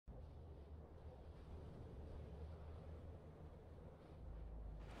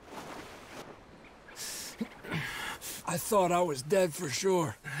I thought I was dead for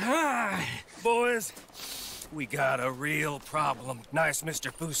sure. Hi, boys. We got a real problem. Nice Mr.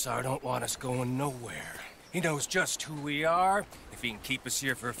 Fusar don't want us going nowhere. He knows just who we are. If he can keep us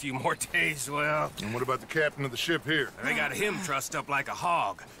here for a few more days, well... And what about the captain of the ship here? They got him trussed up like a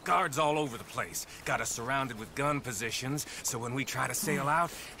hog. Guards all over the place. Got us surrounded with gun positions, so when we try to sail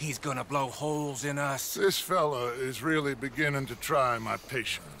out, he's gonna blow holes in us. This fella is really beginning to try my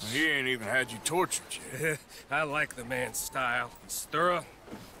patience. He ain't even had you tortured yet. I like the man's style. He's thorough,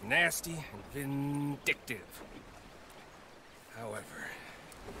 nasty, and vindictive. However,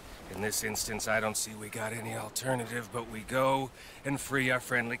 in this instance, I don't see we got any alternative, but we go and free our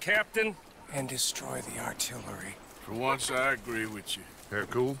friendly captain and destroy the artillery. For once, I agree with you. They're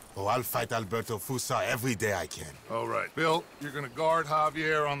cool? Oh, I'll fight Alberto Fusa every day I can. All right. Bill, you're gonna guard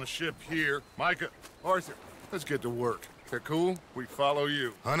Javier on the ship here. Micah, Arthur, let's get to work. They're cool? We follow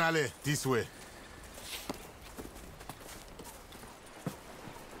you. Honale, this way.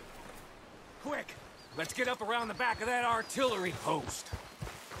 Quick! Let's get up around the back of that artillery post.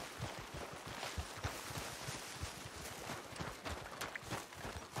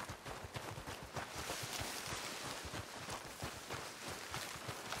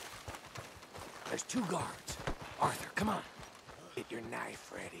 There's 2 guards. Arthur, come on. Get your knife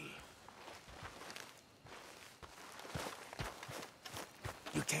ready.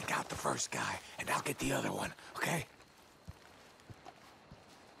 You take out the first guy, and I'll get the other one, okay?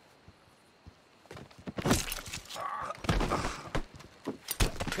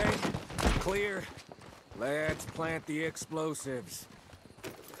 Okay, clear. Let's plant the explosives.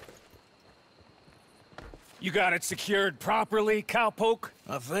 You got it secured properly, cowpoke?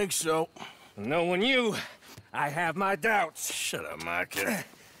 I think so. Knowing you, I have my doubts. Shut up, Micah.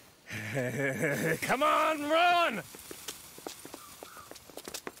 Come on, run!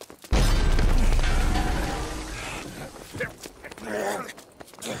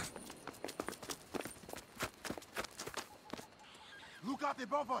 Look out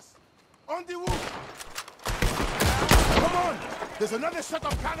above us! On the roof! Come on! There's another set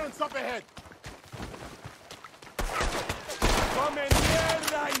of cannons up ahead! Come in here,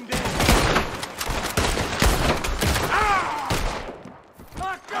 Linde! Ah!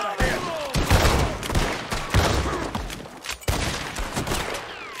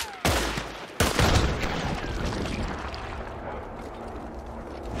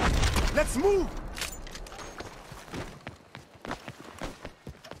 Let's move!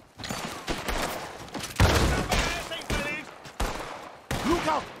 Look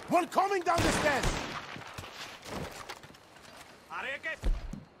out! One coming down the stairs!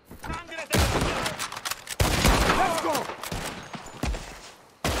 Let's go!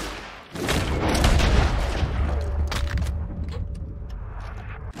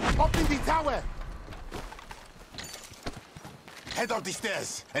 Up in the tower! Head up the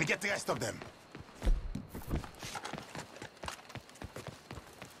stairs and get the rest of them.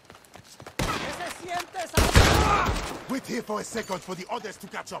 Wait here for a second for the others to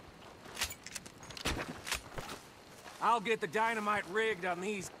catch up. I'll get the dynamite rigged on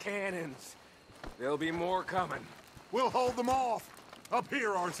these cannons. There'll be more coming. We'll hold them off. Up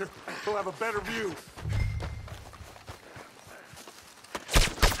here, Arthur. We'll have a better view.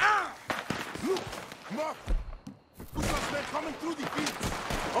 Ah! Look! Mark! They're coming through the fields.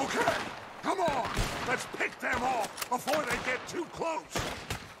 Okay, come on. Let's pick them off before they get too close.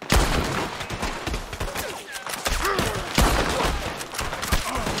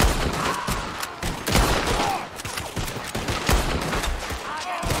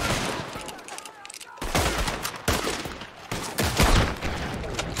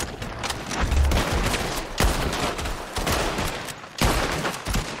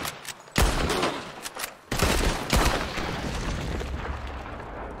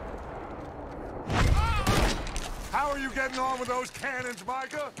 How are you getting on with those cannons,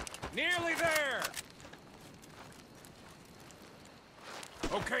 Micah? Nearly there!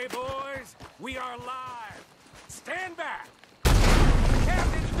 Okay, boys, we are live. Stand back!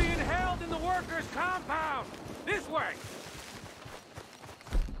 Captain's being held in the workers' compound! This way!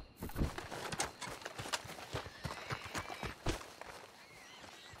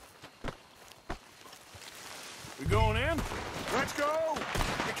 We going in? Let's go!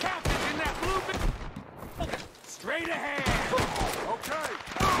 The captain's in that blue building! Straight ahead! Okay,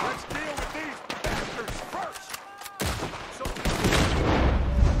 let's deal with these bastards first!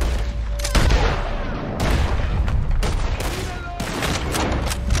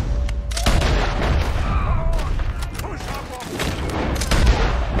 Push up on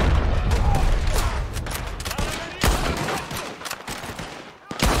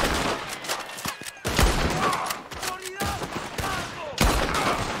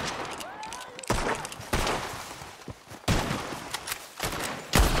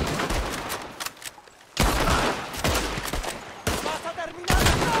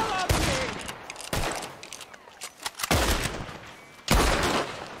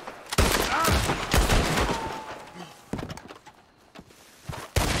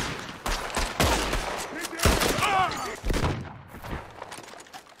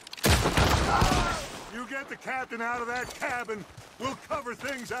get the captain out of that cabin, we'll cover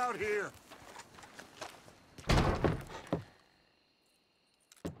things out here.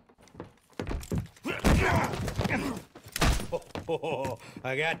 Oh,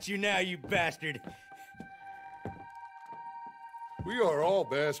 I got you now, you bastard. We are all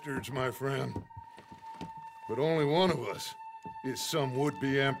bastards, my friend. But only one of us is some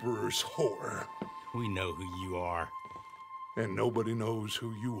would-be emperor's whore. We know who you are. And nobody knows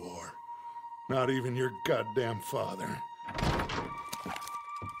who you are. Not even your goddamn father.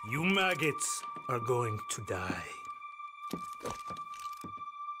 You maggots are going to die.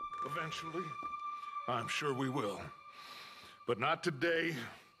 Eventually, I'm sure we will. But not today,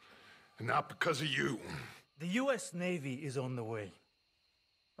 and not because of you. The U.S. Navy is on the way.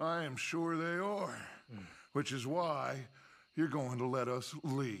 I am sure they are. Which is why you're going to let us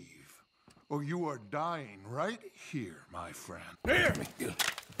leave. Or you are dying right here, my friend. Here!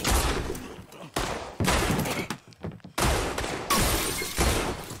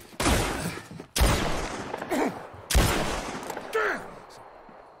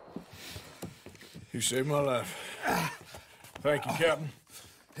 You saved my life. Thank you, Captain.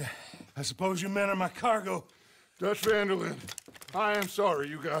 I suppose you men are my cargo. Dutch Vanderlyn, I am sorry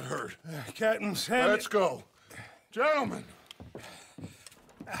you got hurt. Captain Sam. Let's go. Gentlemen.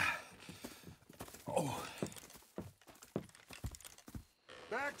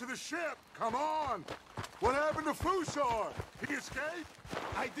 Back to the ship. Come on. What happened to Fusar? He escaped?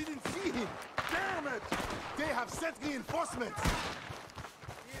 I didn't see him. Damn it! They have sent reinforcements.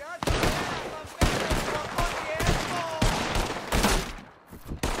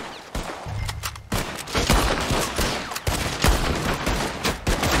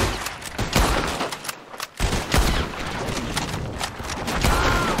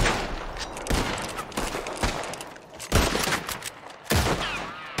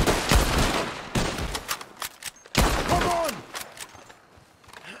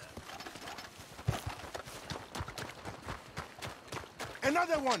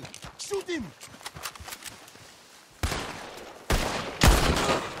 Another one! Shoot him!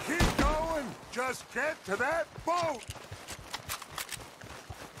 Keep going! Just get to that boat!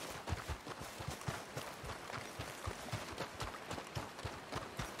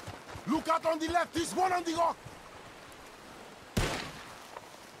 Look out on the left! There's one on the rock!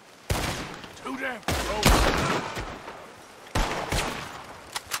 Too damn.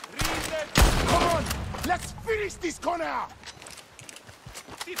 Come on! Let's finish this corner!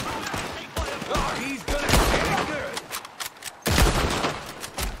 Oh, he's gonna get it good.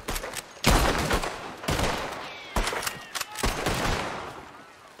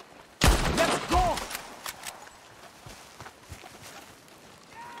 Let's go!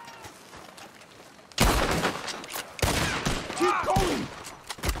 Keep going!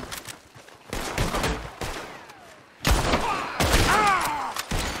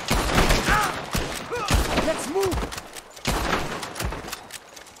 Let's move!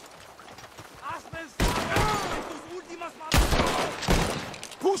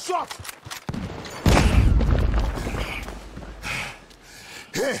 Push up!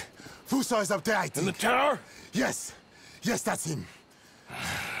 Hey! Fusar is up there, I think. In the tower? Yes. Yes, that's him.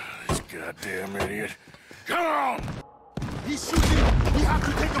 This goddamn idiot. Come on! He's shooting! We have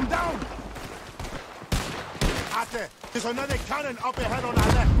to take him down! Ate, there's another cannon up ahead on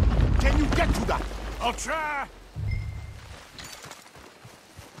our left. Can you get to that? I'll try.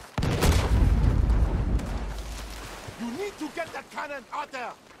 You need to get that cannon out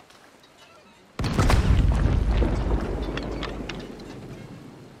there!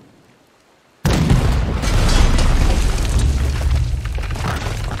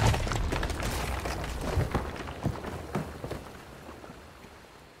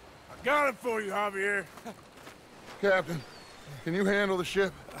 Got it for you, Javier. Captain, can you handle the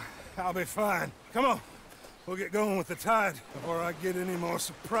ship? I'll be fine. Come on. We'll get going with the tide before I get any more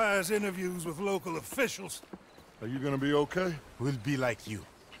surprise interviews with local officials. Are you gonna be okay? We'll be like you.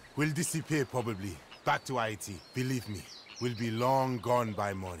 We'll disappear probably. Back to Haiti. Believe me, we'll be long gone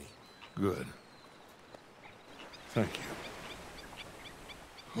by morning. Good. Thank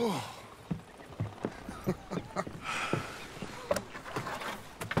you.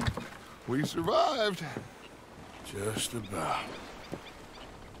 We survived. Just about.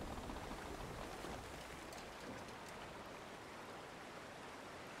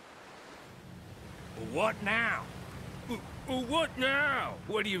 What now? What now?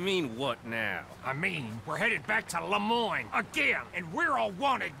 What do you mean, what now? I mean, we're headed back to Lemoyne again, and we're all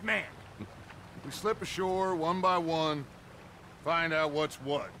wanted men. We slip ashore one by one, find out what's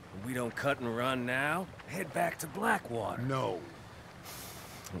what. We don't cut and run now? Head back to Blackwater. No,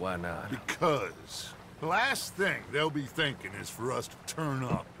 Why not? because The last thing they'll be thinking is for us to turn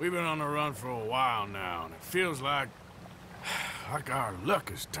up. We've been on the run for a while now, and it feels like our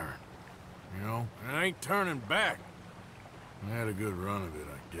luck has turned. You know, and it ain't turning back. We had a good run of it,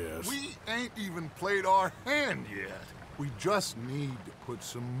 I guess. We ain't even played our hand yet. We just need to put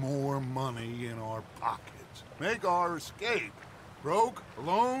some more money in our pockets. Make our escape. Broke,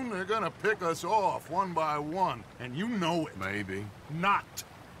 alone, they're gonna pick us off one by one, and you know it. Maybe. Not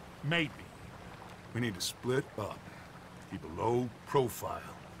maybe. We need to split up. Keep a low profile.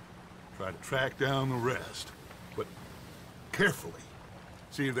 Try to track down the rest. But carefully.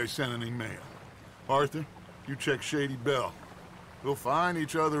 See if they send any mail. Arthur, you check Shady Belle. We'll find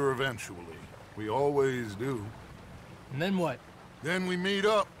each other eventually. We always do. And then what? Then we meet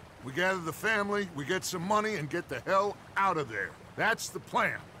up. We gather the family, we get some money, and get the hell out of there. That's the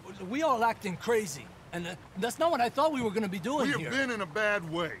plan. We all acting crazy. And that's not what I thought we were gonna be doing We here. have been in a bad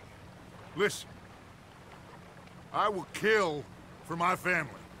way. Listen. I will kill for my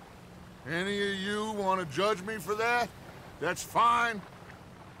family. Any of you want to judge me for that? That's fine.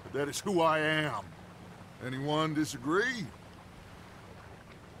 But that is who I am. Anyone disagree?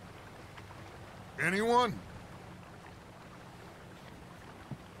 Anyone?